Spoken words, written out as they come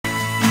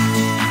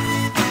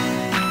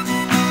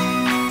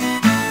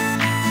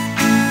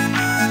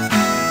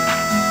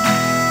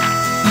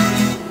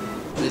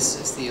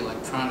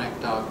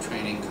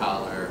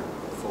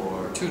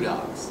2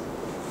 dogs.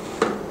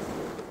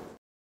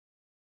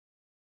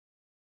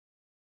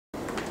 We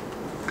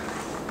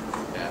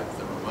have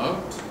the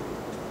remote,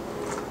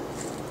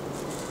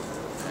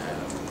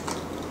 and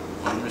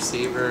 1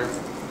 receiver,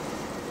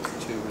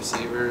 2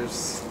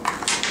 receivers,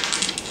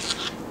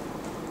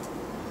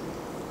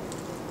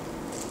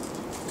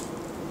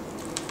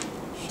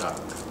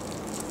 shock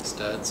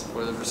studs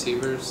for the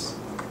receivers,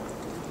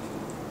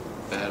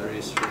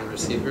 batteries for the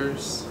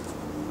receivers,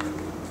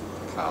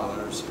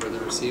 collars for the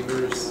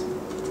receivers,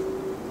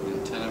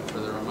 antenna for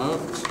the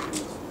remote,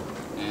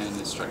 and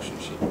instruction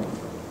sheet.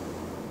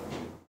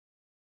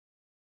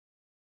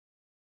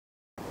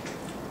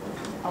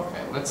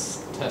 Okay,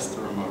 let's test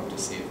the remote to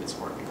see if it's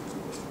working.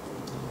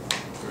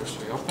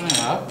 First we open it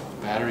up.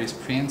 Battery's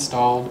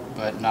pre-installed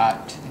but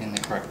not in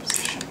the correct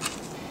position.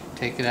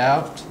 Take it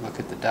out, look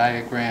at the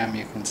diagram,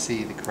 you can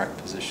see the correct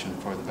position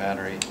for the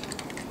battery.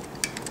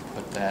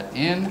 Put that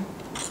in,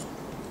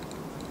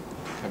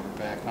 cover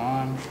back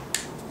on,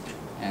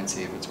 and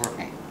see if it's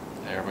working.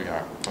 There we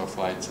are, both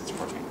lights, it's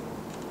working.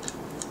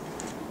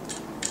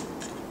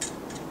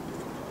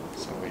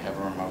 So we have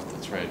a remote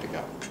that's ready to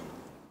go.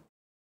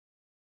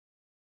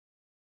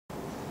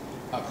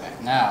 Okay,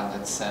 now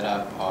let's set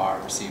up our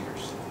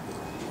receivers.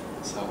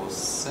 So we'll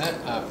set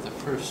up the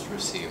first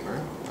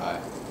receiver by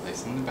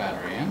placing the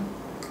battery in.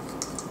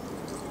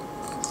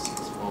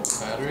 6-volt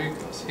battery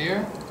goes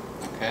here.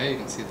 Okay, you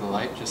can see the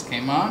light just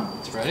came on,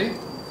 it's ready.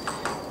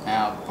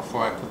 Now,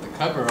 before I put the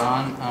cover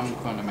on, I'm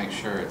going to make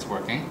sure it's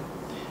working.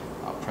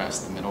 I'll press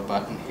the middle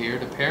button here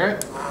to pair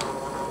it.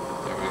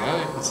 There we go,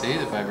 you can see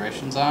the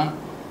vibrations on.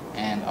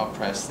 And I'll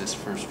press this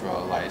first row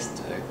of lights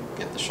to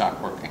get the shock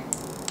working.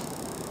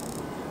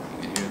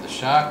 You can hear the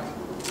shock,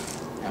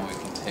 and we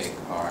can take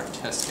our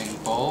testing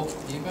bulb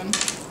even,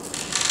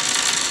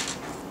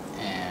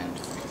 and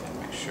we can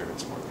make sure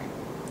it's working.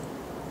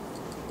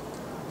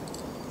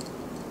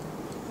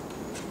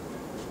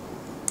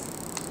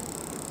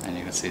 And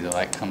you can see the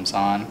light comes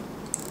on.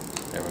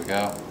 There we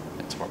go,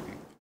 it's working.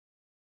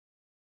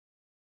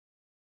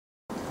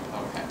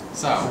 Okay,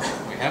 so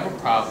we have a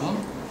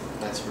problem.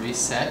 Let's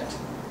reset the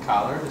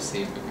collar to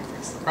see if we can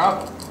fix the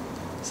problem.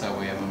 So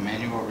we have a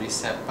manual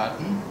reset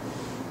button.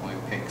 We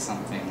pick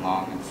something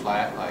long and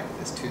flat like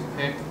this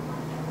toothpick,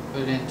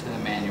 put it into the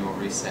manual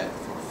reset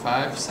for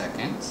 5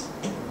 seconds.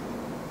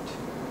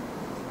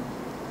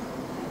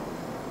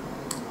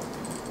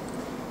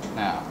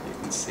 Now you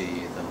can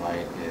see the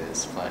light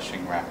is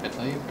flashing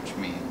rapidly, which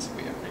means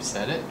we have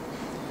reset it.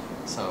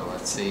 So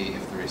let's see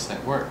if the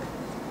reset worked.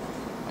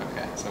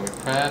 Okay, so we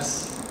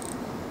press.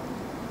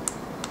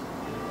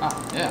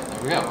 Oh, yeah,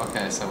 there we go.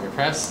 Okay, so we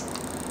press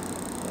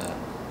the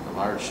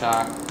large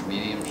shock,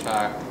 medium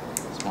shock,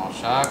 small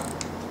shock,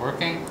 it's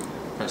working.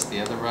 Press the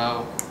other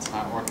row, it's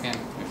not working.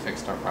 We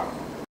fixed our problem.